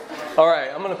All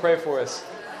right, I'm going to pray for us.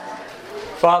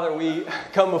 Father, we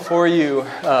come before you.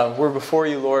 We're before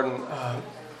you, Lord. And,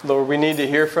 Lord, we need to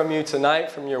hear from you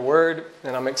tonight, from your word.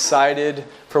 And I'm excited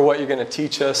for what you're going to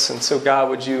teach us. And so,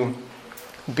 God, would you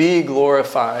be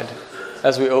glorified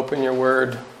as we open your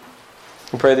word?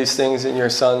 And pray these things in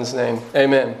your Son's name.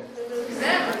 Amen.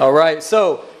 Amen. All right,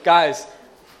 so, guys,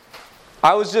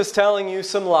 I was just telling you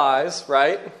some lies,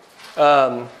 right?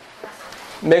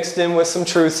 Mixed in with some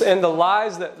truths. And the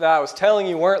lies that I was telling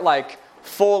you weren't like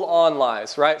full-on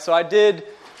lies, right? So I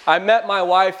met my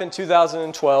wife in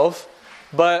 2012,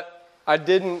 but I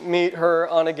didn't meet her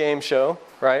on a game show,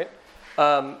 right?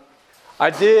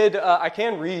 I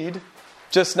can read,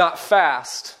 just not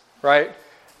fast, right?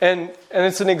 And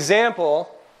it's an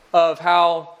example of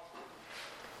how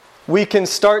we can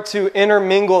start to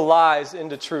intermingle lies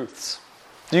into truths.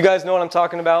 Do you guys know what I'm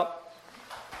talking about?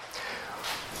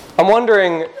 I'm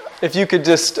wondering if you could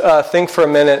just think for a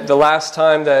minute the last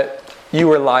time that you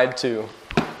were lied to,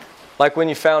 like when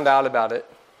you found out about it.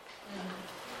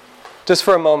 Just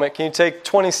for a moment, can you take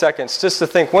 20 seconds just to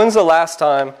think, when's the last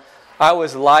time I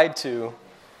was lied to? You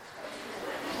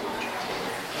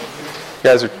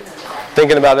guys are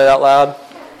thinking about it out loud?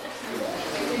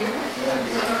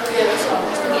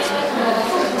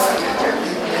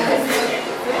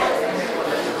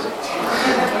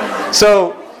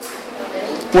 So,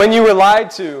 when you were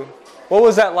lied to, what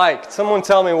was that like? Someone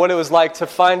tell me what it was like to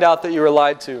find out that you were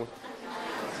lied to.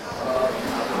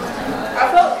 I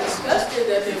felt disgusted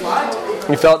that they lied to me.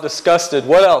 You felt disgusted.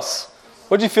 What else?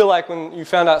 What did you feel like when you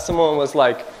found out someone was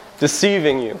like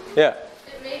deceiving you? Yeah.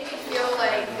 It made me feel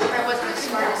like I wasn't as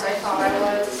smart as I thought I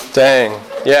was. Dang.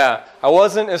 Yeah. I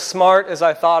wasn't as smart as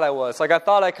I thought I was. Like I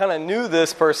thought I kind of knew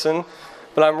this person,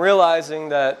 but I'm realizing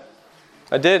that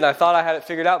I didn't. I thought I had it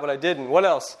figured out, but I didn't. What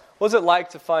else? What was it like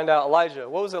to find out Elijah?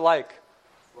 What was it like?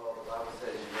 Well, the Bible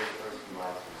says you make the person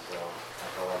life, so I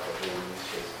felt like I didn't use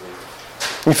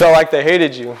chase. You felt like they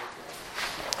hated you.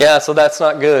 Yeah, so that's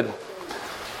not good.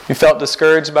 You felt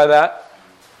discouraged by that?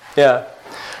 Yeah.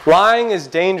 Lying is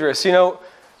dangerous. You know,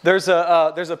 there's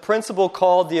a principle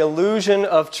called the illusion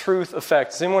of truth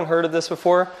effect. Has anyone heard of this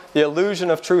before? The illusion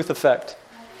of truth effect.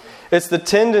 It's the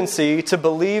tendency to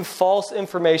believe false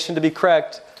information to be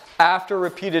correct after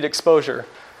repeated exposure.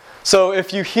 So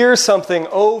if you hear something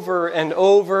over and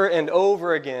over and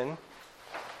over again,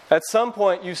 at some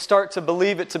point you start to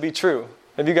believe it to be true.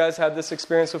 Have you guys had this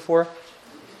experience before?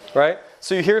 Right?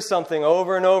 So you hear something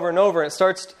over and over and over and it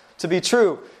starts to be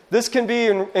true. This can be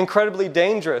incredibly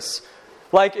dangerous.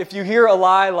 Like if you hear a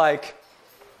lie like,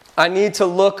 I need to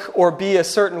look or be a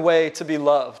certain way to be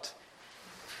loved.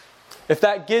 If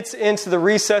that gets into the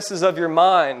recesses of your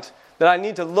mind, that I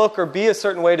need to look or be a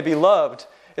certain way to be loved,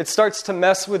 it starts to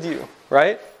mess with you,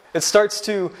 right? It starts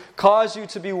to cause you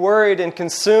to be worried and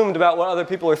consumed about what other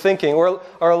people are thinking. Or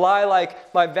a lie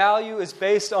like, my value is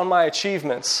based on my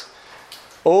achievements.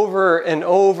 Over and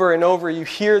over and over, you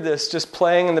hear this just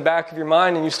playing in the back of your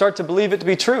mind and you start to believe it to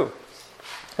be true.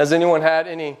 Has anyone had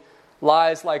any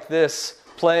lies like this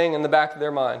playing in the back of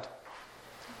their mind?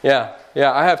 Yeah,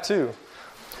 I have too.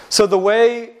 So the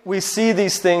way we see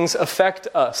these things affect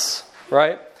us,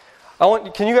 right?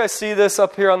 Can you guys see this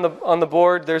up here on the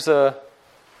board? Can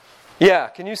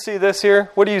you see this here?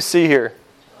 What do you see here?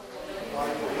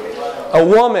 A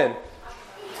woman.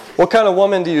 What kind of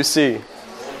woman do you see?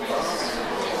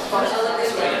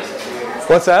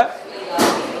 What's that?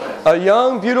 A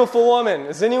young, beautiful woman.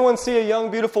 Does anyone see a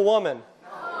young, beautiful woman?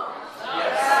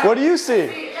 What do you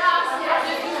see?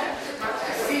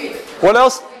 What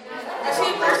else?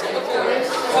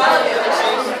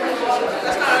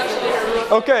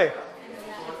 Okay.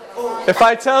 If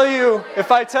I tell you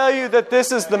that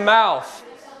this is the mouth,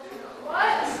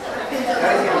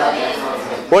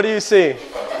 what do you see?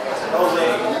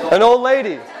 An old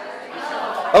lady.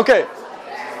 Okay.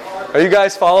 Are you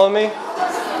guys following me?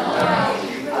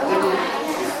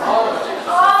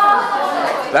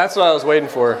 That's what I was waiting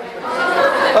for.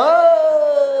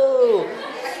 Oh!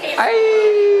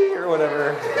 Aye! Or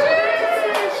whatever.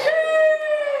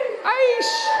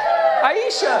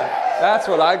 Aisha! That's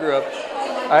what I grew up.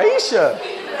 Aisha!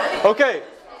 Okay.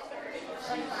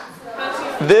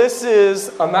 This is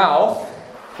a mouth,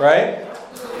 right?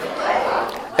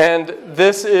 And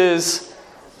this is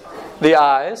the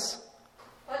eyes.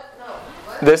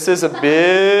 This is a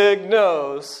big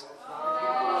nose.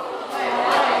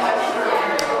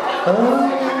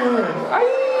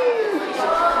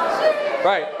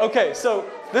 Right, okay, so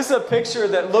this is a picture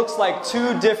that looks like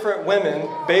two different women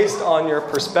based on your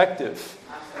perspective.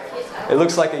 It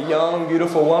looks like a young,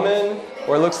 beautiful woman,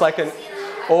 or it looks like an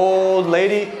old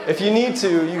lady. If you need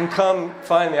to, you can come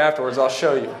find me afterwards. I'll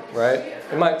show you, right?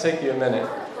 It might take you a minute.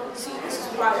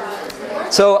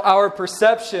 So our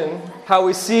perception, how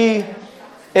we see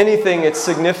anything, it's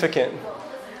significant,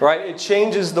 right? It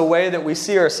changes the way that we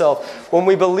see ourselves. When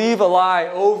we believe a lie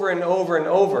over and over and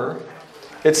over,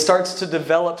 it starts to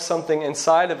develop something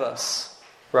inside of us,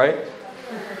 right?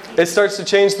 It starts to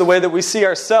change the way that we see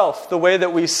ourselves, the way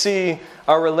that we see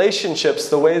our relationships,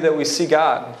 the way that we see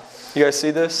God. You guys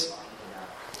see this?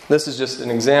 This is just an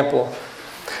example.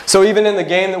 So even in the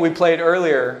game that we played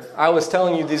earlier, I was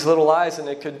telling you these little lies, and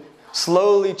it could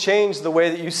slowly change the way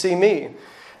that you see me.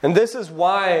 And this is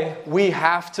why we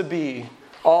have to be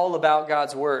all about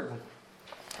God's Word.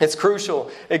 It's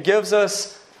crucial. It gives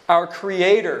us our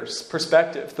Creator's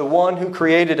perspective, the one who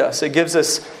created us. It gives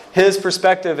us His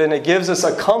perspective, and it gives us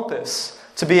a compass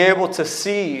to be able to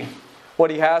see what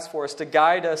He has for us, to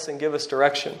guide us and give us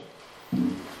direction.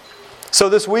 So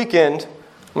this weekend,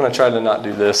 I'm going to try to not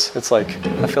do this. It's like,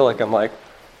 I feel like I'm like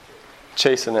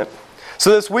chasing it. So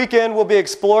this weekend, we'll be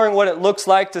exploring what it looks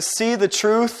like to see the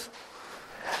truth,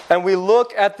 and we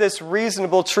look at this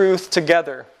reasonable truth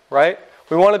together, right?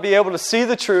 We want to be able to see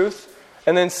the truth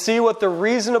and then see what the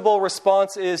reasonable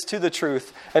response is to the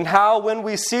truth, and how when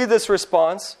we see this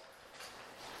response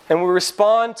and we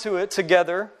respond to it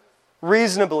together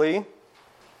reasonably,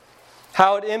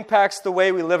 how it impacts the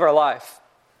way we live our life.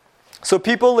 So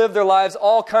people live their lives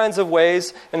all kinds of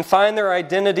ways and find their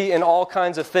identity in all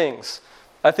kinds of things.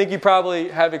 I think you probably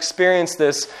have experienced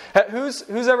this. Who's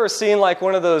ever seen like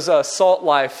one of those Salt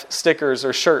Life stickers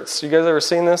or shirts? You guys ever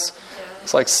seen this?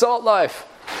 It's like Salt Life,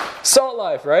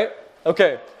 right?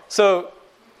 Okay, so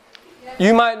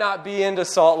you might not be into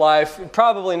Salt Life.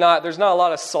 Probably not. There's not a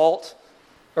lot of salt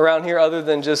around here other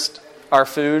than just our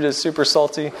food is super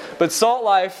salty. But Salt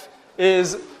Life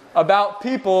is about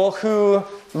people who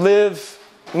live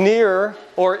near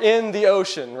or in the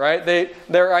ocean, right?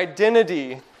 Their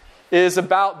identity is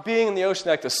about being in the ocean.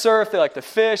 They like to surf, they like to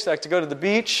fish, they like to go to the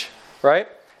beach, right?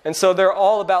 And so they're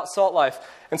all about Salt Life.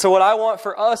 And so what I want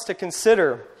for us to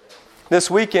consider this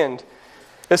weekend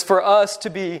is for us to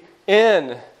be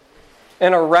in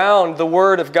and around the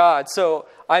Word of God. So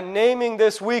I'm naming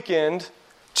this weekend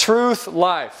Truth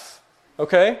Life,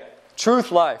 okay?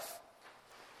 Truth Life.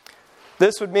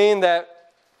 This would mean that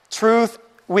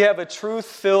we have a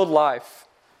truth-filled life.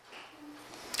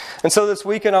 And so this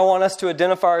weekend, I want us to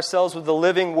identify ourselves with the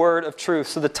living word of truth.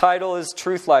 So the title is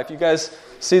Truth Life. You guys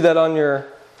see that on your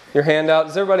handout?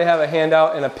 Does everybody have a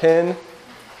handout and a pen,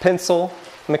 pencil,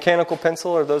 mechanical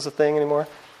pencil? Are those a thing anymore?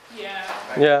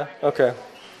 Yeah? Okay.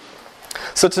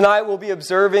 So tonight we'll be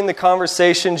observing the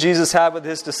conversation Jesus had with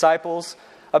His disciples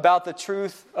about the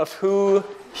truth of who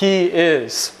He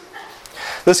is.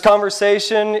 This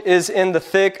conversation is in the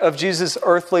thick of Jesus'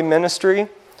 earthly ministry,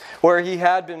 where He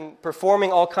had been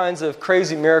performing all kinds of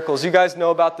crazy miracles. You guys know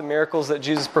about the miracles that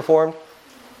Jesus performed?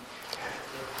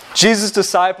 Jesus'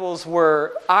 disciples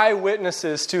were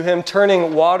eyewitnesses to Him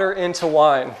turning water into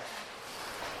wine,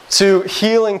 to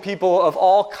healing people of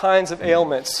all kinds of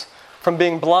ailments, from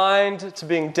being blind to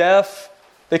being deaf.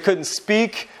 They couldn't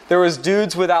speak. There was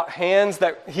dudes without hands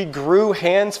that He grew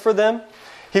hands for them.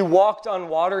 He walked on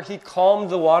water. He calmed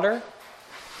the water.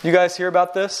 You guys hear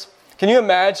about this? Can you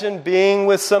imagine being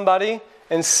with somebody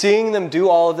and seeing them do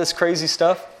all of this crazy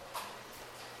stuff?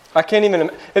 I can't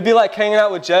even. It'd be like hanging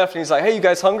out with Jeff and he's like, "Hey, you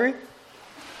guys hungry?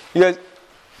 You guys?"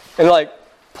 And like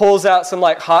pulls out some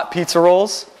like hot pizza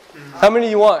rolls. How many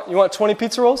you want? You want 20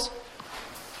 pizza rolls?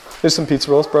 Here's some pizza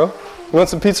rolls, bro. You want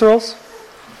some pizza rolls?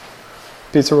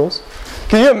 Pizza rolls.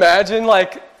 Can you imagine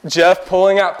like Jeff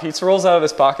pulling out pizza rolls out of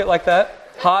his pocket like that?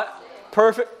 Hot,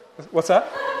 perfect. What's that?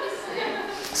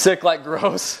 Sick, like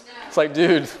gross. It's like,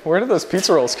 dude, where did those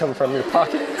pizza rolls come from in your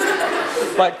pocket?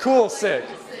 Like, cool, sick.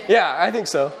 Yeah, I think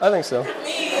so.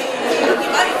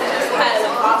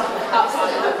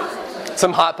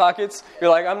 Some Hot Pockets.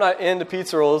 You're like, I'm not into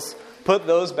pizza rolls. Put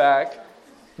those back.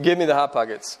 Give me the Hot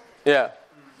Pockets. Yeah.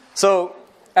 So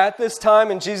at this time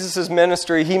in Jesus'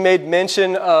 ministry, He made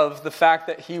mention of the fact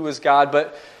that He was God,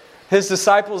 but His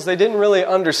disciples, they didn't really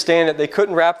understand it. They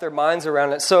couldn't wrap their minds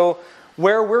around it. So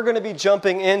where we're going to be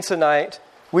jumping in tonight,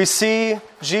 we see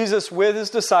Jesus with His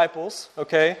disciples,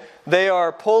 okay? They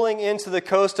are pulling into the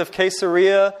coast of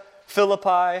Caesarea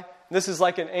Philippi. This is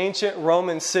like an ancient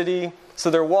Roman city. So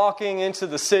they're walking into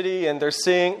the city and they're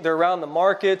around the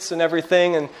markets and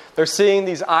everything, and they're seeing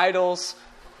these idols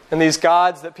and these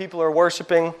gods that people are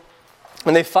worshiping.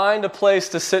 And they find a place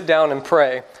to sit down and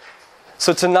pray.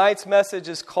 So tonight's message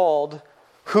is called,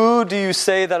 Who Do You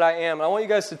Say That I Am? And I want you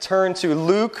guys to turn to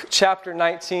Luke chapter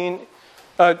 9,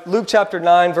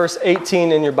 verse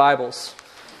 18 in your Bibles.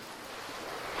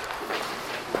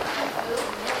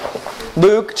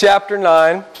 Luke chapter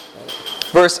 9,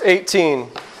 verse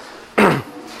 18.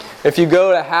 If you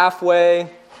go to halfway, and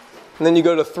then you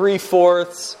go to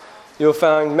 3/4, you'll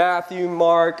find Matthew,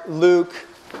 Mark, Luke.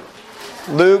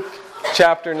 Luke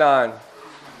chapter 9.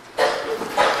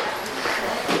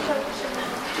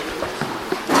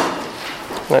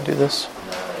 Can I do this?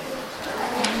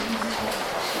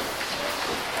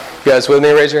 You guys with me?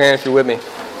 Raise your hand if you're with me.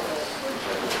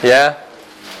 Yeah?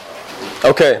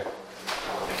 Okay.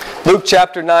 Luke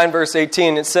chapter 9, verse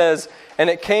 18, it says, "And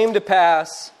it came to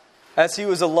pass, as he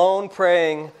was alone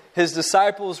praying, his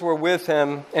disciples were with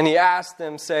him, and he asked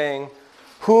them, saying,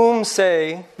 'Whom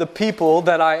say the people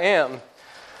that I am?'"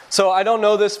 So I don't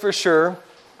know this for sure,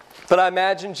 but I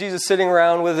imagine Jesus sitting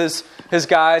around with his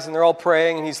guys, and they're all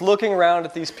praying, and he's looking around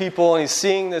at these people, and he's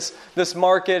seeing this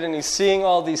market, and he's seeing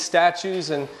all these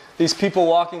statues, and these people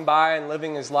walking by and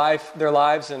living their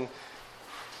lives, and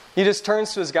he just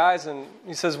turns to his guys and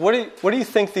he says, what do you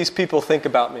think these people think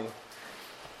about me?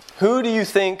 Who do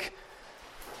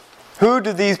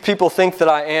these people think that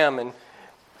I am? And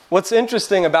what's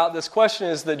interesting about this question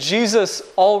is that Jesus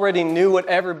already knew what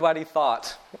everybody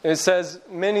thought. It says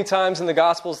many times in the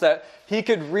Gospels that he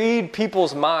could read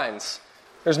people's minds.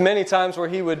 There's many times where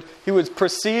he would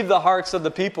perceive the hearts of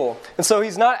the people. And so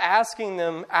he's not asking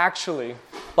them actually,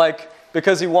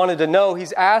 because he wanted to know.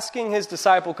 He's asking his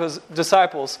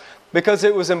disciples because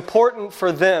it was important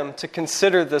for them to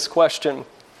consider this question.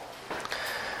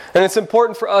 And it's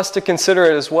important for us to consider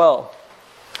it as well.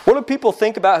 What do people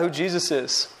think about who Jesus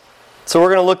is? So we're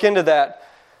going to look into that.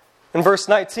 In verse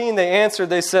 19, their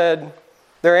answering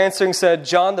said,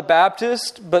 "John the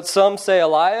Baptist, but some say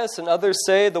Elias, and others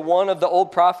say the one of the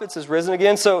old prophets is risen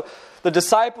again." So the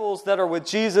disciples that are with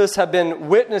Jesus have been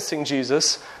witnessing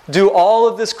Jesus do all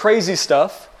of this crazy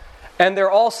stuff, and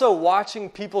they're also watching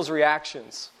people's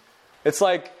reactions. It's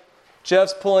like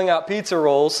Jeff's pulling out pizza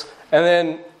rolls, and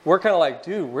then we're kind of like,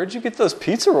 dude, where'd you get those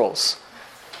pizza rolls?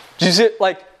 Did you see it?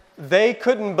 They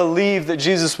couldn't believe that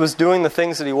Jesus was doing the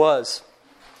things that he was.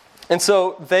 And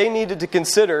so they needed to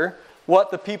consider what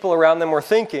the people around them were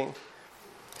thinking.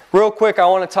 Real quick, I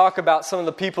want to talk about some of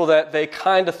the people that they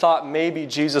kind of thought maybe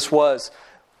Jesus was.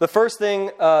 The first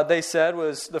thing they said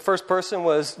was, the first person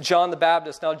was John the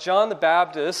Baptist. Now, John the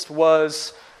Baptist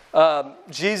was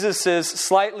Jesus'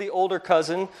 slightly older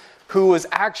cousin who was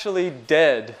actually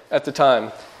dead at the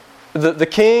time. The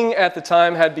king at the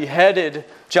time had beheaded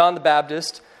John the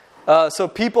Baptist. So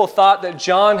people thought that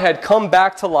John had come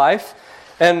back to life.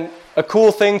 And a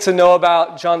cool thing to know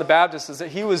about John the Baptist is that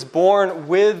he was born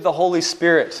with the Holy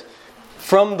Spirit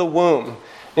from the womb.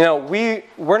 You know,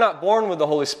 we're not born with the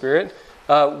Holy Spirit.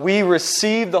 We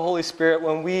receive the Holy Spirit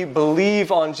when we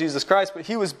believe on Jesus Christ. But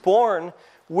he was born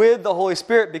with the Holy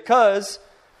Spirit because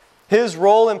his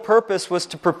role and purpose was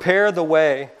to prepare the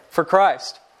way for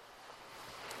Christ.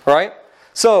 Right?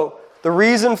 So the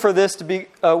reason for this to be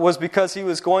was because he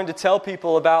was going to tell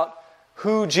people about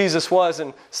who Jesus was.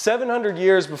 And 700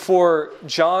 years before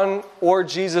John or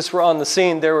Jesus were on the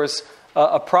scene, there was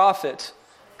a prophet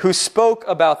who spoke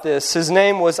about this. His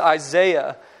name was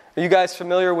Isaiah. Are you guys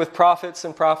familiar with prophets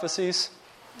and prophecies?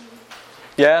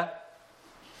 Yeah?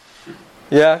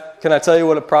 Yeah? Can I tell you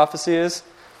what a prophecy is?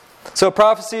 So a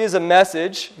prophecy is a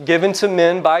message given to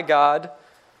men by God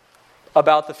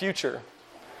about the future.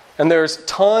 And there's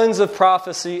tons of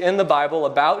prophecy in the Bible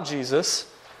about Jesus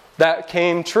that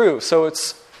came true. So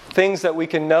it's things that we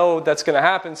can know that's going to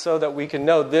happen so that we can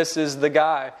know this is the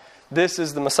guy. This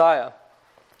is the Messiah.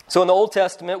 So in the Old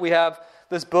Testament, we have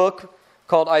this book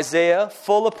called Isaiah,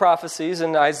 full of prophecies.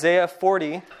 In Isaiah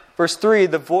 40, verse 3,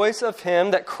 "The voice of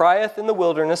him that crieth in the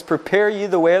wilderness, prepare ye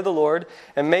the way of the Lord,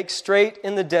 and make straight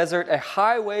in the desert a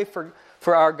highway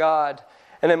for our God."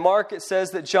 And in Mark, it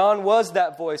says that John was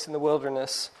that voice in the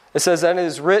wilderness. It says, "And it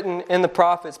is written in the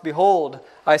prophets, Behold,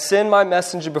 I send my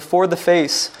messenger before thy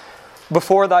face,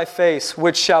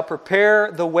 which shall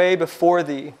prepare the way before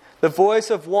thee. The voice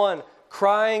of one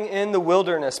crying in the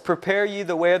wilderness, Prepare ye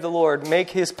the way of the Lord, make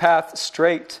his path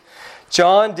straight.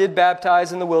 John did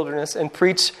baptize in the wilderness and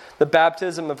preach the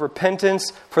baptism of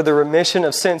repentance for the remission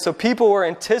of sin." So people were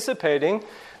anticipating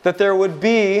that there would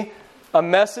be a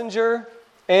messenger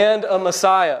and a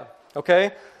Messiah.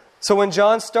 Okay? So when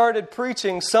John started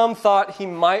preaching, some thought he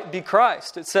might be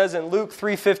Christ. It says in Luke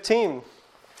 3:15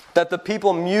 that the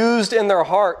people mused in their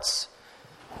hearts.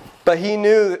 But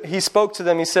he spoke to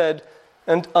them, he said,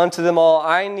 "And unto them all,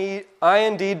 I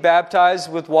indeed baptize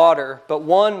with water, but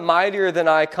one mightier than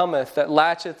I cometh, that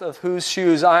latcheth of whose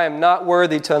shoes I am not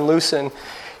worthy to unloosen.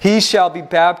 He shall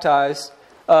baptize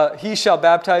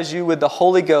you with the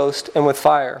Holy Ghost and with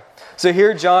fire." So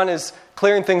here John is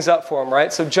clearing things up for him,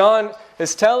 right? So John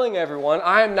is telling everyone,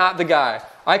 I am not the guy.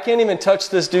 I can't even touch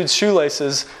this dude's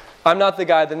shoelaces. I'm not the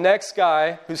guy. The next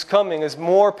guy who's coming is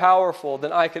more powerful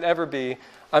than I could ever be.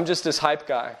 I'm just this hype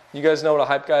guy. You guys know what a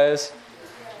hype guy is?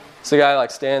 It's the guy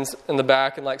like stands in the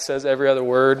back and like says every other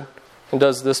word and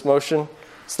does this motion.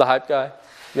 It's the hype guy.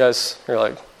 You guys are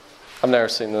like, I've never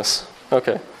seen this.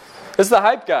 Okay. It's the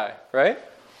hype guy, right?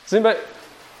 Is anybody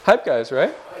hype guys,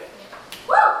 right?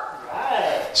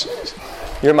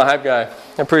 You're my hype guy.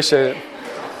 I appreciate it.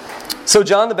 So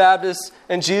John the Baptist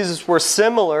and Jesus were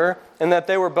similar in that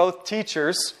they were both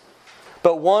teachers,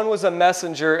 but one was a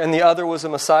messenger and the other was a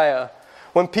Messiah.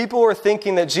 When people were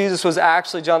thinking that Jesus was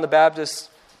actually John the Baptist,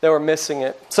 they were missing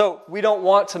it. So we don't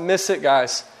want to miss it,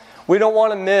 guys. We don't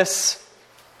want to miss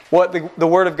what the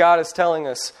Word of God is telling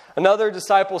us. Another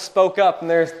disciple spoke up and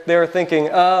they were thinking,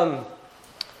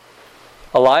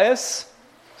 Elias?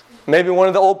 Maybe one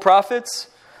of the old prophets?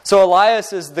 So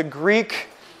Elias is the Greek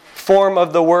form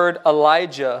of the word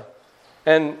Elijah.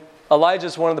 And Elijah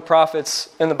is one of the prophets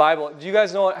in the Bible. Do you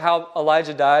guys know how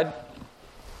Elijah died?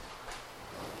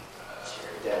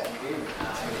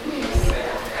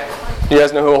 You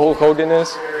guys know who Hulk Hogan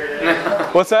is?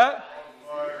 What's that?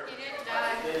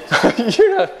 He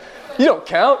didn't die. You don't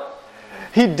count.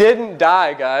 He didn't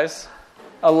die, guys.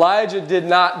 Elijah did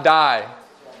not die.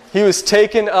 He was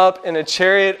taken up in a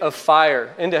chariot of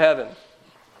fire into heaven.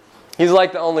 He's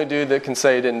like the only dude that can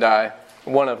say he didn't die.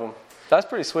 One of them. That's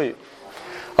pretty sweet.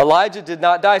 Elijah did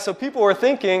not die. So people were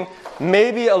thinking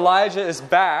maybe Elijah is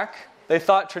back. They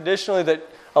thought traditionally that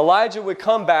Elijah would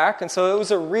come back. And so it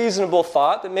was a reasonable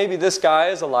thought that maybe this guy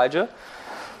is Elijah.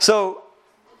 So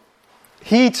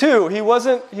he too, he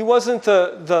wasn't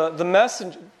the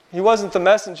messenger. He wasn't the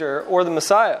messenger or the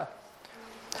Messiah.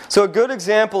 So a good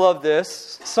example of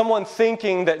this, someone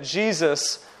thinking that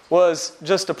Jesus was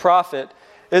just a prophet,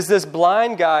 is this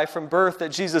blind guy from birth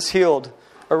that Jesus healed.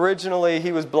 Originally,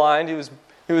 he was blind.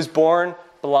 He was born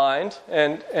blind.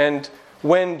 And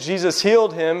when Jesus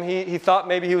healed him, he thought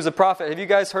maybe he was a prophet. Have you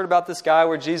guys heard about this guy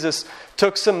where Jesus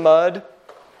took some mud,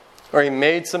 or he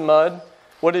made some mud?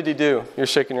 What did he do? You're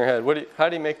shaking your head. How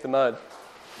did he make the mud?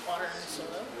 Water and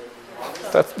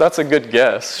soil. That's a good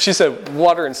guess. She said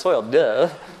water and soil. Duh.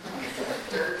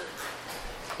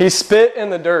 He spit in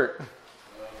the dirt.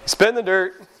 He spit in the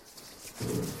dirt,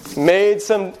 made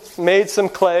some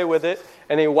clay with it,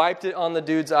 and he wiped it on the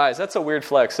dude's eyes. That's a weird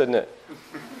flex, isn't it?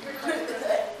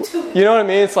 You know what I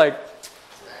mean? It's like,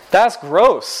 that's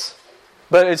gross.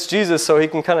 But it's Jesus, so he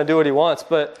can kind of do what he wants.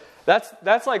 But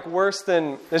that's like worse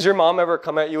than... Does your mom ever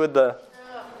come at you with the...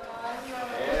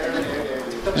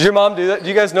 Does your mom do that? Do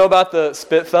you guys know about the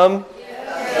spit thumb?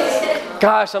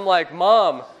 Gosh, I'm like,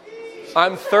 Mom,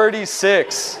 I'm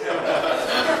 36.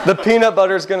 The peanut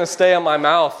butter is going to stay on my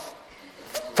mouth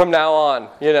from now on,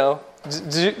 you know.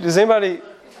 Does anybody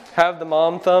have the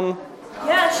mom thumb?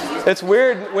 Yeah, It's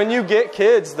weird. When you get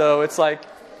kids, though, it's like,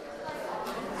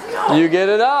 you get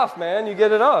it off, man. You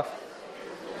get it off.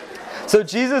 So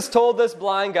Jesus told this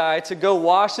blind guy to go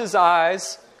wash his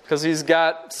eyes because he's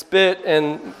got spit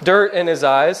and dirt in his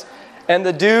eyes. And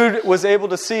the dude was able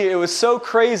to see. It was so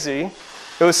crazy.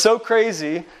 It was so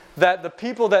crazy that the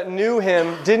people that knew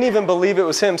him didn't even believe it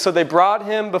was him. So they brought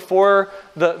him before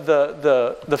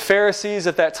the Pharisees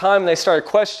at that time. And they started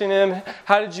questioning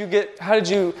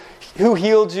him. Who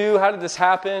healed you? How did this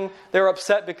happen? They were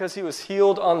upset because he was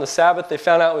healed on the Sabbath. They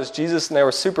found out it was Jesus and they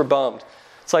were super bummed.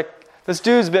 It's like, this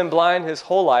dude's been blind his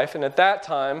whole life. And at that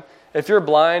time, if you're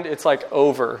blind, it's like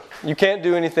over. You can't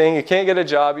do anything. You can't get a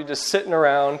job. You're just sitting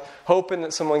around hoping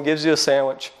that someone gives you a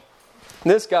sandwich.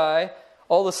 This guy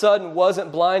all of a sudden wasn't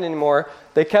blind anymore.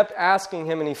 They kept asking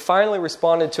him, and he finally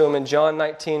responded to him in John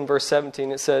 19, verse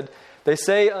 17. It said, "They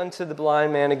say unto the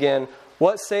blind man again,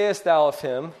 What sayest thou of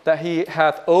him, that he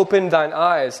hath opened thine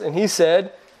eyes? And he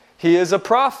said, He is a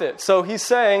prophet." So he's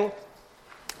saying,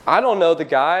 I don't know the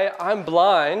guy. I'm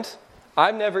blind.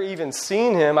 I've never even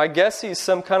seen him. I guess he's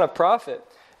some kind of prophet.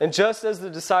 And just as the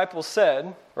disciples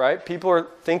said, right, people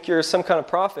think you're some kind of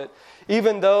prophet.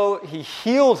 Even though he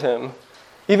healed him,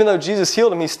 even though Jesus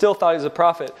healed him, he still thought he was a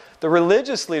prophet. The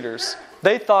religious leaders,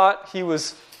 they thought he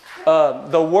was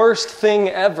the worst thing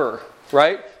ever,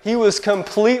 right? He was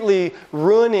completely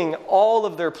ruining all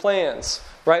of their plans,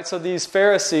 right? So these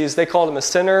Pharisees, they called him a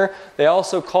sinner. They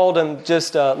also called him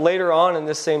just later on in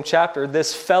this same chapter,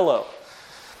 this fellow.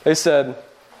 They said,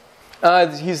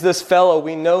 he's this fellow,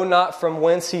 we know not from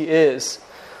whence he is.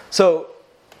 So,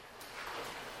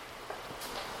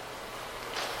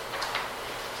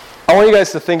 I want you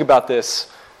guys to think about this.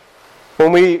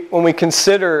 When we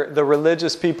consider the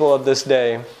religious people of this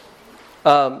day,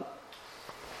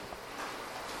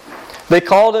 they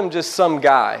called him just some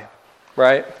guy,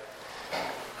 right?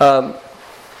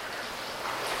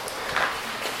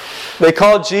 They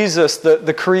called Jesus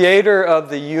the creator of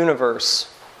the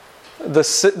universe, the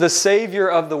savior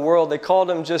of the world. They called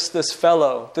him just this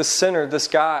fellow, this sinner, this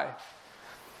guy.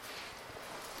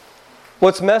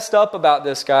 What's messed up about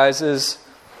this, guys, is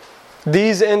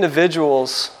these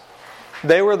individuals,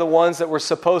 they were the ones that were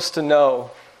supposed to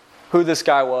know who this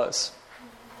guy was.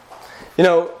 You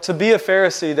know, to be a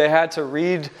Pharisee, they had to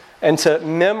read and to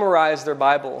memorize their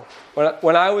Bible.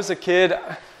 When I was a kid,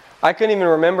 I couldn't even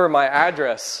remember my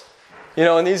address. You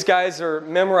know, and these guys are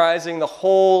memorizing the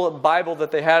whole Bible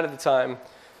that they had at the time.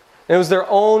 And it was their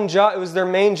own job. It was their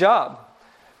main job.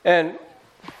 And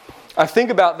I think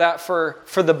about that for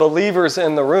the believers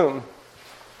in the room.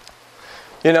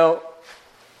 You know,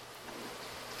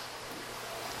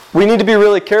 we need to be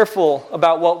really careful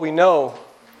about what we know.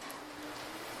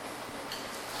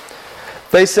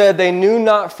 They said they knew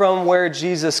not from where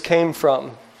Jesus came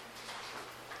from.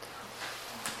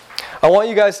 I want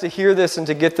you guys to hear this and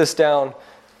to get this down.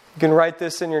 You can write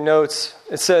this in your notes.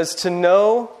 It says, to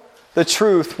know the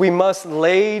truth, we must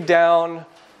lay down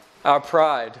our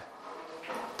pride.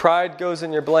 Pride goes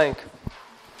in your blank.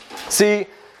 See,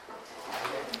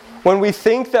 when we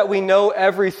think that we know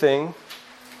everything,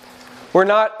 we're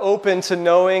not open to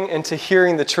knowing and to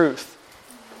hearing the truth.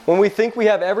 When we think we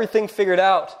have everything figured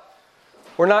out,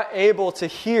 we're not able to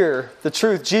hear the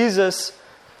truth. Jesus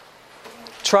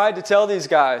tried to tell these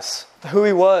guys who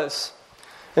he was.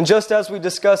 And just as we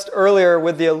discussed earlier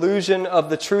with the illusion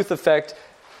of the truth effect,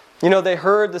 you know, they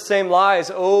heard the same lies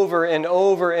over and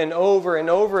over and over and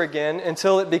over again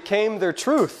until it became their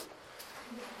truth.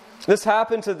 This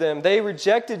happened to them. They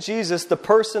rejected Jesus, the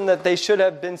person that they should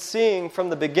have been seeing from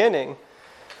the beginning,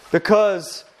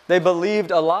 because they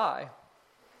believed a lie.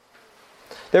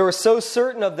 They were so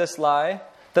certain of this lie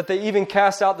that they even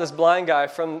cast out this blind guy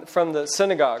from the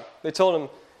synagogue. They told him,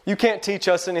 you can't teach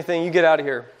us anything, you get out of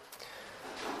here.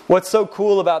 What's so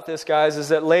cool about this, guys, is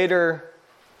that later,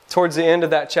 towards the end of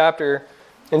that chapter,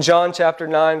 in John chapter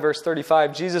 9, verse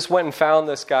 35, Jesus went and found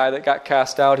this guy that got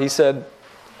cast out. He said,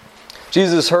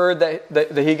 Jesus heard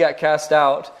that he got cast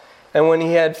out, and when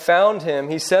he had found him,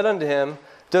 he said unto him,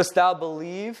 dost thou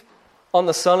believe on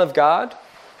the Son of God?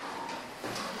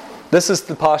 This is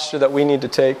the posture that we need to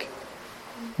take.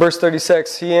 Verse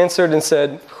 36, he answered and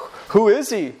said, who is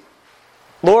he,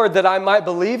 Lord, that I might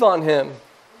believe on him?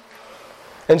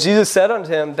 And Jesus said unto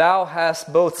him, thou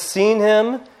hast both seen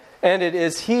him, and it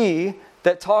is he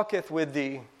that talketh with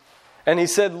thee. And he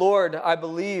said, Lord, I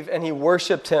believe, and he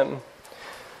worshipped him.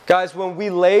 Guys, when we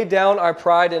lay down our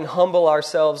pride and humble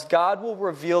ourselves, God will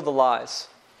reveal the lies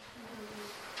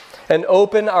and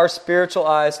open our spiritual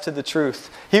eyes to the truth.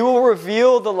 He will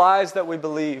reveal the lies that we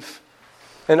believe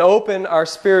and open our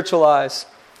spiritual eyes.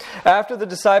 After the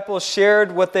disciples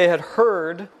shared what they had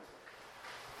heard,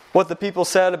 what the people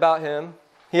said about him,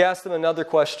 he asked them another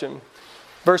question.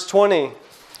 Verse 20,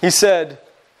 he said,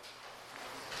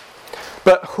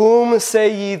 but whom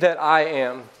say ye that I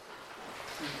am?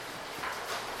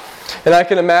 And I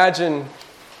can imagine,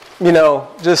 you know,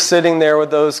 just sitting there with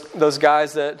those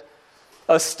guys, that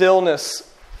a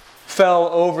stillness fell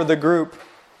over the group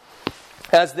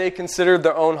as they considered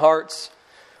their own hearts.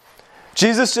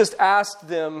 Jesus just asked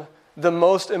them the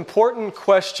most important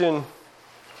question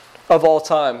of all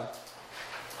time.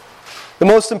 The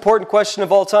most important question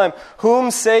of all time. Whom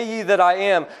say ye that I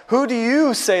am? Who do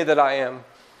you say that I am?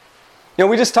 You know,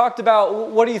 we just talked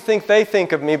about what do you think they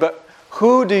think of me, but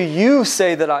who do you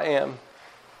say that I am?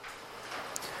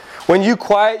 When you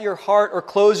quiet your heart or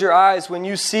close your eyes, when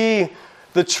you see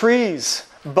the trees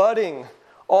budding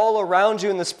all around you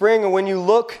in the spring, and when you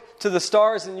look to the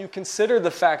stars and you consider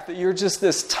the fact that you're just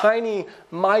this tiny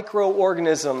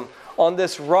microorganism on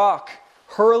this rock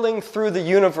hurling through the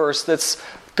universe that's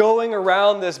going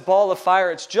around this ball of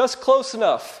fire, it's just close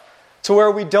enough to where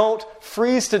we don't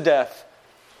freeze to death,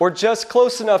 or just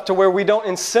close enough to where we don't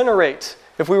incinerate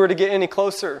if we were to get any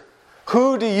closer.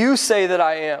 Who do you say that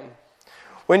I am?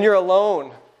 When you're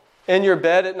alone in your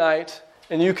bed at night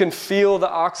and you can feel the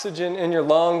oxygen in your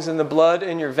lungs and the blood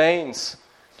in your veins.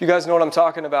 Do you guys know what I'm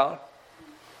talking about?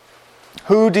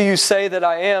 Who do you say that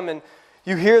I am? And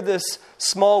you hear this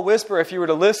small whisper if you were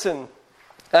to listen.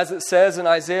 As it says in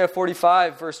Isaiah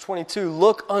 45, verse 22,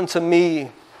 look unto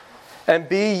me, and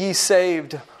be ye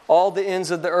saved, all the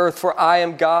ends of the earth, for I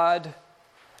am God,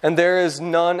 and there is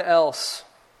none else.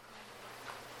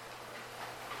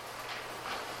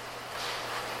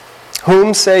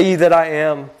 Whom say ye that I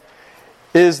am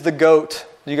is the goat.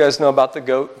 Do you guys know about the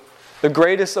goat? The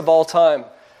greatest of all time.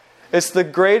 It's the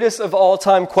greatest of all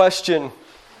time question,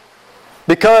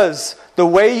 because the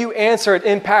way you answer it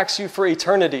impacts you for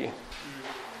eternity.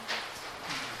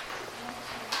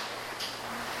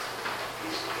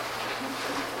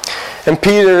 And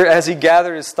Peter, as he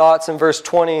gathered his thoughts in verse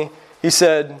 20, he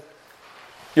said,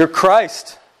 "You're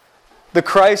Christ, the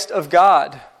Christ of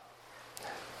God."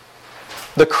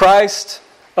 The Christ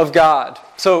of God.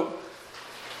 So,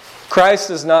 Christ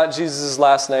is not Jesus'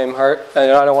 last name.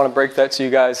 And I don't want to break that to you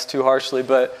guys too harshly,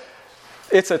 but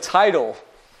it's a title.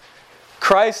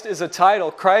 Christ is a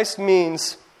title. Christ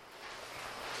means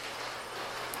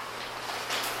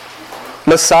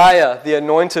Messiah, the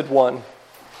anointed one.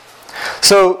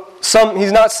 So,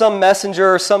 he's not some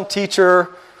messenger or some teacher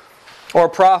or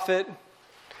prophet.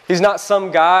 He's not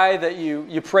some guy that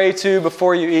you pray to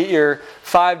before you eat your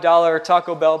 $5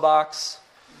 Taco Bell box.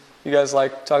 You guys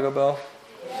like Taco Bell?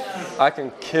 Yeah. I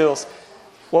can kill.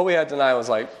 What we had tonight was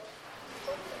like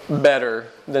better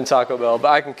than Taco Bell, but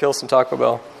I can kill some Taco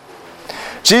Bell.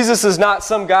 Jesus is not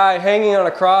some guy hanging on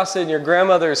a cross in your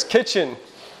grandmother's kitchen.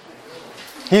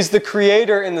 He's the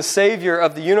creator and the savior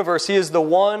of the universe. He is the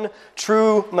one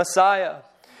true Messiah.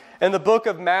 In the book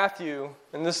of Matthew,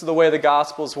 and this is the way the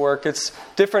Gospels work, it's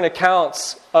different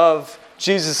accounts of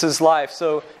Jesus' life.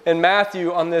 So in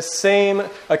Matthew, on this same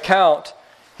account,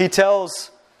 he tells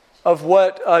of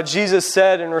what Jesus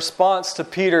said in response to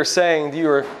Peter saying, "You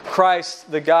are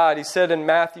Christ the God." He said in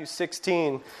Matthew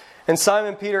 16, "And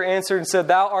Simon Peter answered and said,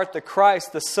 'Thou art the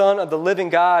Christ, the Son of the living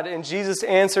God.' And Jesus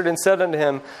answered and said unto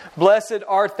him, 'Blessed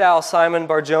art thou, Simon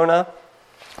Bar-Jonah,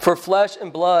 for flesh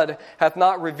and blood hath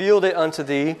not revealed it unto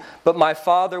thee, but my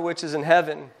Father which is in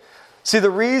heaven.'" See,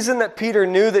 the reason that Peter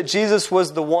knew that Jesus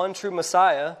was the one true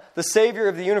Messiah, the Savior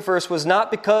of the universe, was not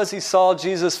because he saw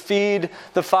Jesus feed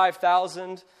the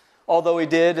 5,000, although he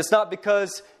did. It's not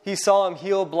because he saw him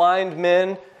heal blind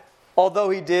men, although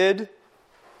he did.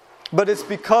 But it's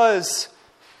because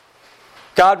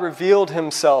God revealed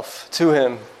himself to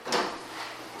him.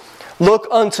 "Look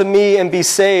unto me and be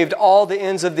saved, all the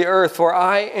ends of the earth, for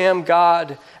I am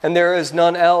God, and there is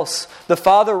none else." The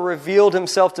Father revealed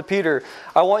himself to Peter.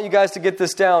 I want you guys to get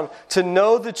this down. To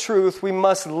know the truth, we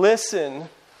must listen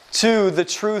to the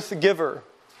truth giver.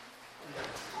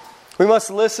 We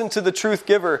must listen to the truth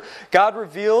giver. God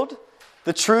revealed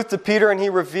the truth to Peter, and he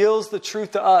reveals the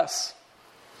truth to us.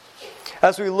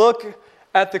 As we look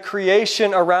at the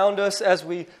creation around us, as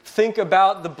we think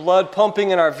about the blood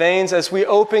pumping in our veins, as we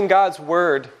open God's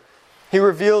Word, he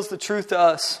reveals the truth to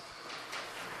us.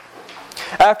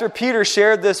 After Peter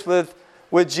shared this with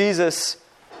Jesus,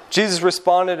 Jesus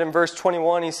responded in verse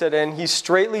 21, he said, "And he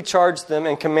straitly charged them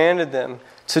and commanded them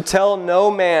to tell no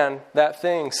man that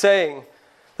thing, saying,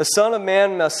 The Son of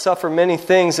Man must suffer many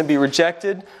things and be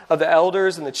rejected of the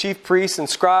elders and the chief priests and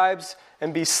scribes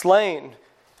and be slain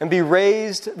and be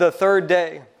raised the third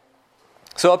day."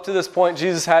 So up to this point,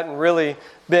 Jesus hadn't really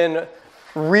been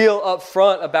real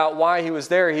upfront about why he was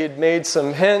there. He had made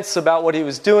some hints about what he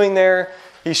was doing there.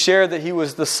 He shared that he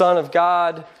was the Son of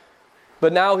God.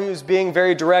 But now he was being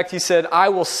very direct. He said, "I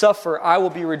will suffer. I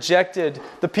will be rejected.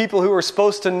 The people who were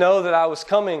supposed to know that I was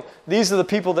coming, these are the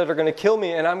people that are going to kill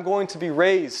me, and I'm going to be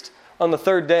raised on the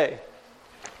third day."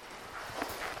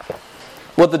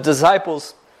 What the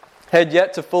disciples had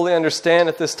yet to fully understand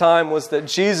at this time was that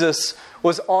Jesus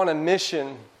was on a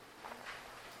mission.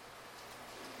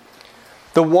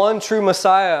 The one true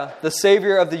Messiah, the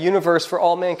Savior of the universe for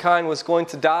all mankind, was going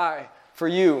to die for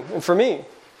you and for me.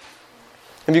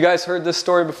 Have you guys heard this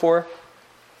story before?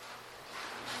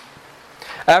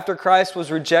 After Christ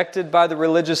was rejected by the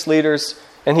religious leaders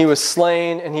and he was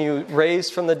slain and he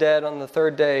raised from the dead on the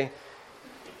third day,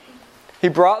 he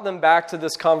brought them back to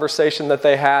this conversation that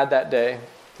they had that day.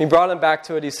 He brought them back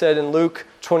to it. He said in Luke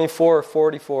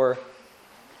 24:44,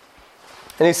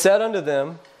 "And he said unto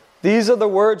them, These are the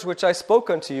words which I spoke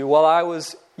unto you while I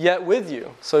was yet with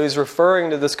you." So he's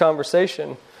referring to this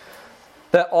conversation.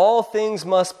 "That all things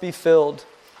must be filled,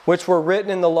 which were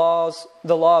written in the law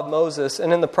of Moses,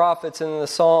 and in the prophets, and in the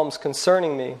Psalms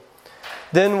concerning me.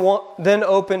 Then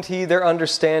opened he their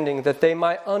understanding, that they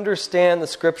might understand the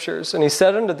Scriptures. And he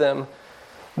said unto them,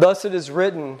 Thus it is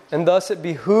written, and thus it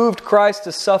behooved Christ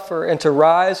to suffer and to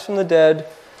rise from the dead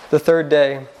the third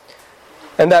day,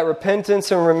 and that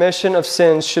repentance and remission of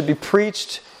sins should be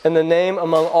preached in the name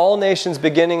among all nations,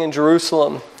 beginning in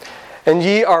Jerusalem. And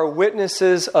ye are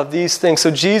witnesses of these things."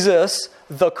 So Jesus,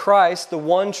 the Christ, the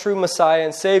one true Messiah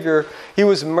and Savior, he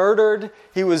was murdered,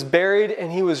 he was buried,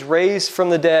 and he was raised from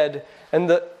the dead. And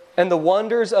the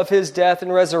wonders of his death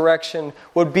and resurrection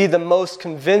would be the most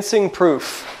convincing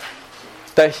proof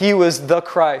that he was the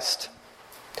Christ.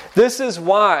 This is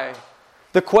why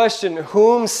the question,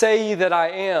 "Whom say ye that I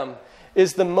am?"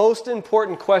 is the most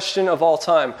important question of all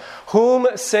time. Whom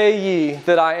say ye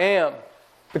that I am?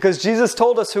 Because Jesus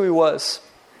told us who he was.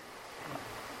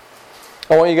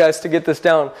 I want you guys to get this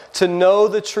down. To know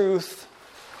the truth,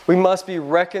 we must be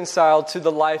reconciled to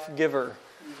the life giver.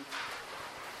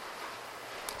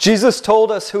 Jesus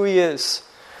told us who he is.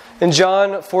 In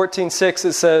John 14:6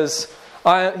 it says,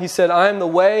 he said, I am the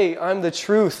way, I am the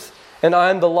truth, and I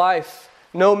am the life.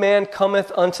 No man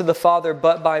cometh unto the Father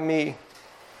but by me.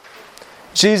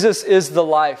 Jesus is the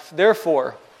life.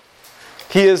 Therefore,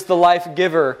 he is the life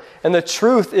giver. And the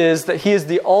truth is that he is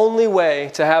the only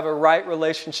way to have a right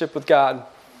relationship with God.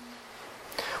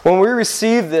 When we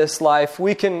receive this life,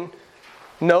 we can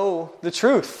know the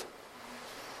truth.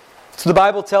 So the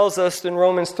Bible tells us in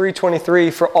Romans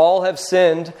 3:23, for all have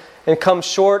sinned and come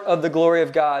short of the glory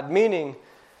of God. Meaning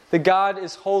that God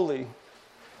is holy.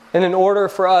 And in order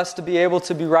for us to be able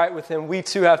to be right with him, we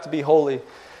too have to be holy.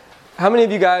 How many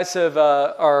of you guys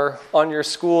are on your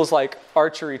school's like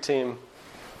archery team?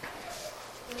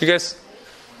 You guys?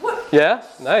 Yeah?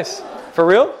 Nice. For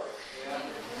real?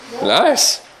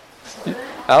 Nice.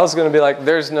 I was going to be like,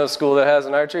 there's no school that has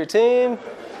an archery team.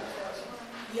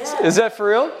 Is that for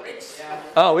real?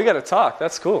 Oh, we got to talk.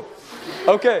 That's cool.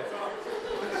 Okay.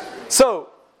 So,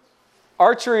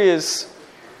 archery is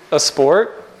a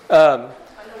sport.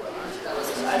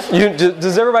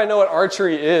 Does everybody know what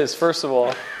archery is, first of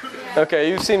all? Okay,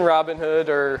 you've seen Robin Hood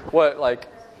or what, like,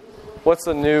 what's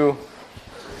the new,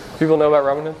 people know about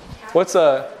Robin Hood? What's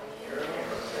a?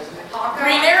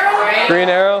 Green Arrow? Green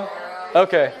Arrow?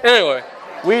 Okay, anyway,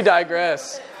 we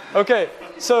digress. Okay,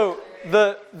 so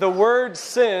the word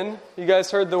sin, you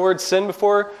guys heard the word sin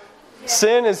before? Yeah.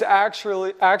 Sin is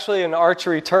actually an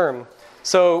archery term.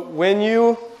 So when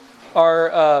you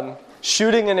are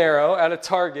shooting an arrow at a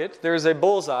target, there's a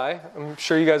bullseye. I'm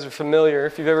sure you guys are familiar.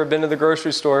 If you've ever been to the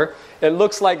grocery store, it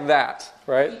looks like that,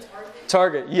 right?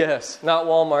 Target, yes. Not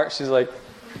Walmart. She's like,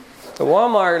 the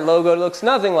Walmart logo looks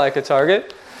nothing like a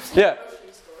Target. Yeah.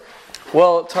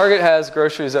 Well, Target has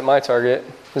groceries at my Target.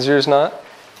 Is yours not?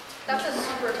 That's a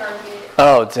super Target.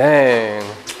 Oh, dang.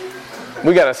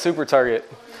 We got a super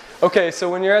Target. Okay,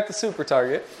 so when you're at the super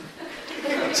Target,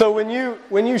 so when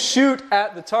you shoot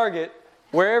at the target,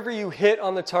 wherever you hit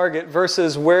on the target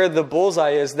versus where the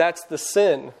bullseye is, that's the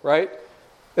sin, right?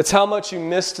 It's how much you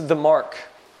missed the mark.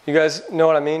 You guys know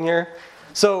what I mean here?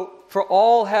 So, for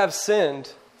all have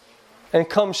sinned and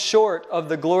come short of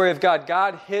the glory of God.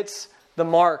 God hits the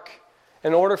mark.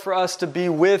 In order for us to be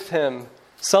with him,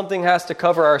 something has to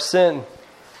cover our sin.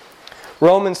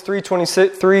 Romans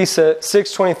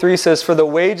 6:23 says, for the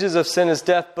wages of sin is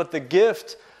death, but the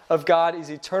gift of God is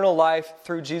eternal life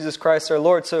through Jesus Christ our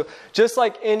Lord. So just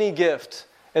like any gift,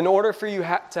 in order for you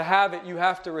to have it, you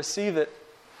have to receive it.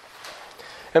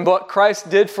 And what Christ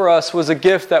did for us was a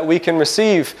gift that we can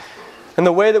receive. And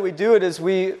the way that we do it is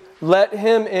we let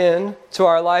him in to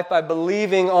our life by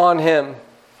believing on him.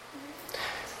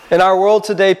 In our world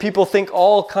today, people think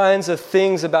all kinds of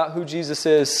things about who Jesus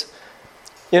is.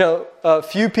 You know, a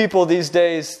few people these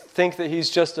days think that he's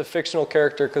just a fictional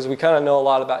character because we kind of know a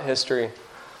lot about history.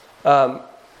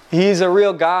 He's a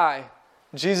real guy.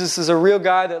 Jesus is a real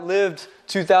guy that lived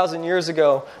 2,000 years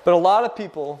ago. But a lot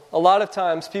of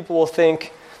times people will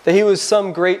think that he was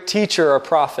some great teacher or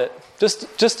prophet.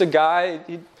 Just a guy,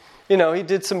 he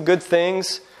did some good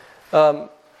things. And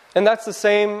that's the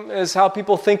same as how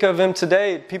people think of him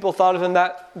today. People thought of him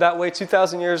that way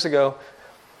 2,000 years ago.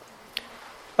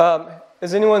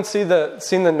 Has anyone seen the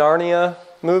Narnia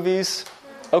movies?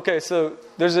 Okay, so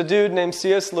there's a dude named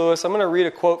C.S. Lewis. I'm going to read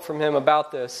a quote from him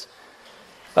about this.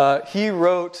 He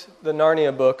wrote the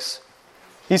Narnia books.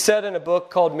 He said in a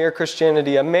book called Mere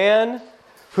Christianity, a man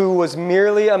who was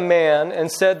merely a man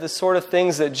and said the sort of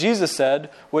things that Jesus said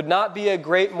would not be a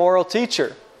great moral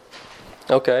teacher.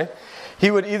 Okay.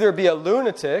 He would either be a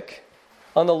lunatic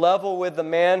on the level with the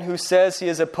man who says he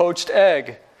is a poached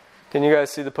egg. Can you guys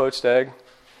see the poached egg?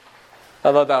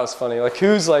 I thought that was funny. Like,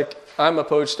 who's like, I'm a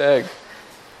poached egg?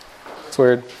 It's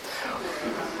weird.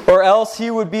 Or else he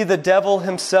would be the devil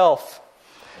himself.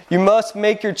 You must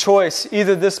make your choice.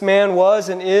 Either this man was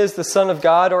and is the Son of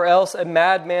God, or else a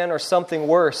madman or something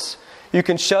worse. You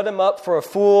can shut him up for a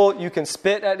fool. You can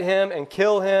spit at him and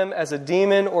kill him as a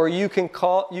demon, or you can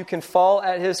fall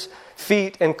at his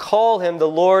feet and call him the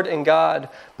Lord and God.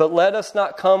 But let us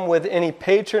not come with any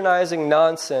patronizing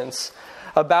nonsense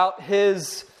about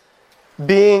his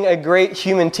being a great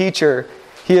human teacher.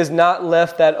 He has not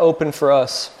left that open for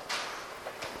us.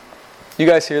 You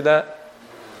guys hear that?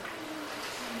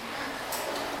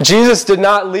 Jesus did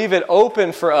not leave it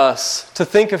open for us to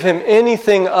think of him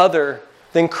anything other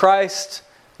than Christ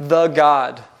the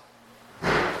God.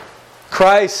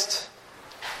 Christ.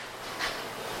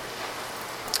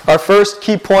 Our first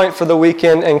key point for the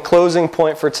weekend and closing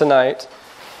point for tonight.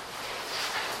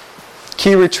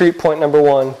 Key retreat point number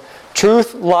 1.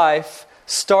 Truth life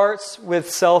starts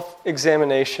with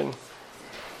self-examination.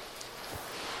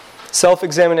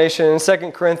 Self-examination. In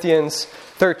 2 Corinthians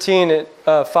 13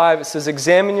 at 5, it says,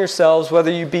 "Examine yourselves whether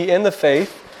you be in the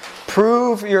faith.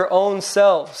 Prove your own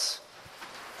selves.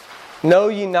 Know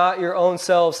ye not your own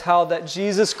selves how that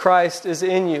Jesus Christ is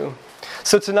in you."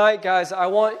 So tonight, guys, I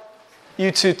want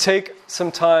you to take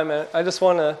some time. And I just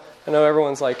want to, I know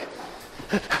everyone's like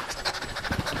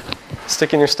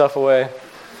sticking your stuff away.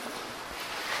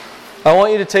 I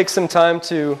want you to take some time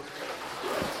to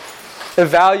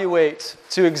evaluate,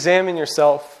 to examine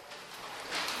yourself.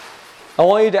 I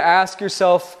want you to ask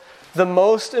yourself the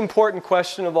most important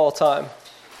question of all time.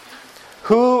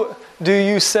 Who do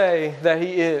you say that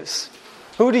He is?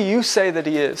 Who do you say that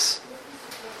He is?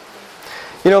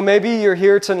 You know, maybe you're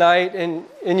here tonight and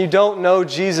you don't know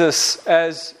Jesus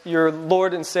as your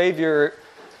Lord and Savior.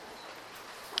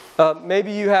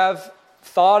 Maybe you have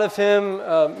thought of Him.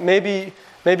 Maybe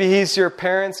He's your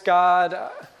parents' God.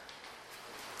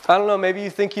 I don't know, maybe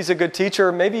you think He's a good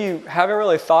teacher. Maybe you haven't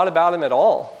really thought about Him at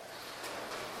all.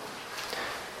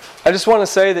 I just want to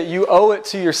say that you owe it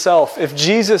to yourself. If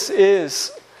Jesus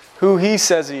is who He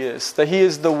says He is, that He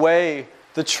is the way,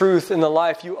 the truth, and the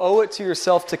life, you owe it to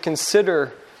yourself to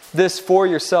consider this for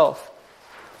yourself.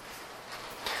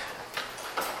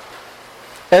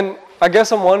 And I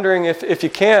guess I'm wondering if you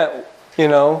can't,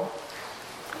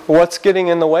 what's getting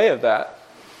in the way of that?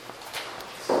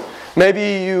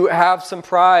 Maybe you have some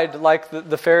pride like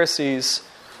the Pharisees.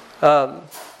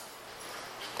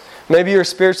 Maybe you're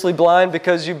spiritually blind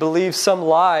because you believe some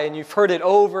lie and you've heard it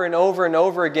over and over and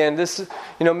over again.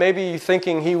 Maybe you're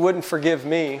thinking He wouldn't forgive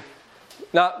me.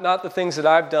 Not the things that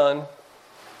I've done.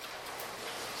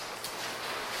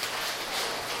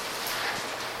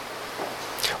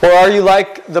 Or are you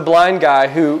like the blind guy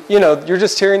who, you're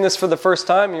just hearing this for the first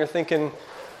time and you're thinking,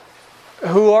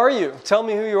 who are you? Tell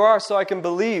me who you are so I can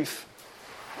believe.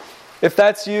 If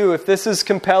that's you, if this is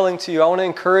compelling to you, I want to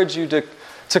encourage you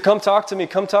to come talk to me.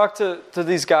 Come talk to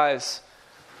these guys.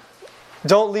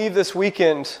 Don't leave this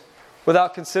weekend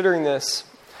without considering this.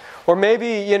 Or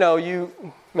maybe, you've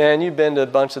been to a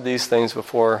bunch of these things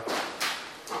before.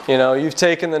 You've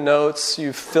taken the notes,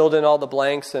 you've filled in all the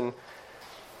blanks, and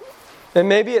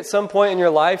maybe at some point in your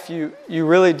life you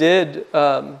really did,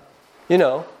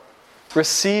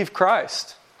 receive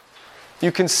Christ.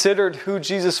 You considered who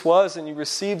Jesus was and you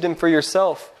received Him for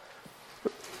yourself.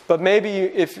 But maybe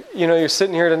if you're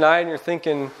sitting here tonight and you're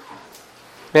thinking,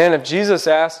 man, if Jesus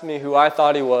asked me who I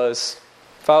thought He was,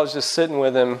 if I was just sitting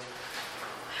with Him,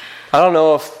 I don't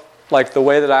know if the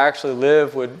way that I actually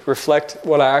live would reflect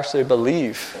what I actually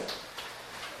believe.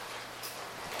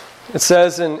 It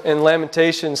says in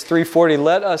Lamentations 3:40,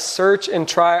 "Let us search and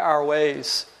try our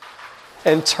ways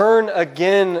and turn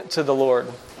again to the Lord."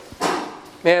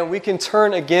 Man, we can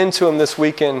turn again to Him this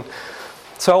weekend.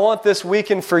 So I want this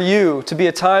weekend for you to be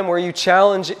a time where you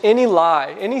challenge any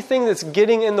lie, anything that's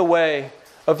getting in the way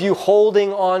of you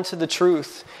holding on to the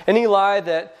truth, any lie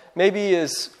that maybe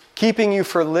is keeping you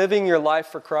from living your life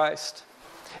for Christ,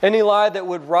 any lie that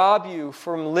would rob you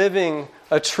from living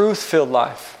a truth-filled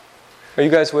life. Are you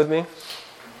guys with me?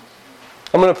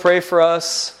 I'm going to pray for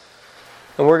us,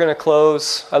 and we're going to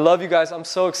close. I love you guys. I'm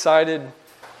so excited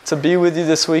to be with you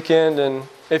this weekend. And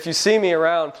if you see me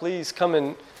around, please come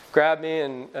and grab me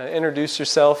and introduce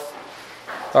yourself.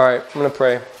 All right, I'm going to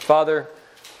pray. Father,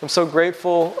 I'm so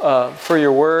grateful for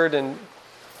your word and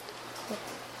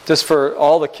just for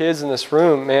all the kids in this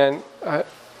room, man.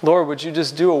 Lord, would you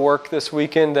just do a work this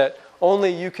weekend that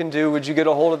only you can do? Would you get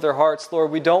a hold of their hearts?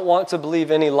 Lord, we don't want to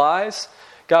believe any lies.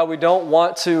 God, we don't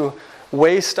want to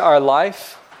waste our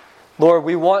life. Lord,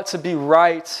 we want to be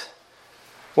right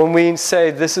when we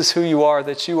say this is who you are,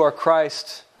 that you are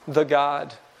Christ, the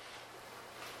God.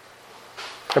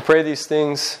 I pray these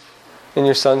things in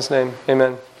your Son's name.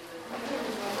 Amen.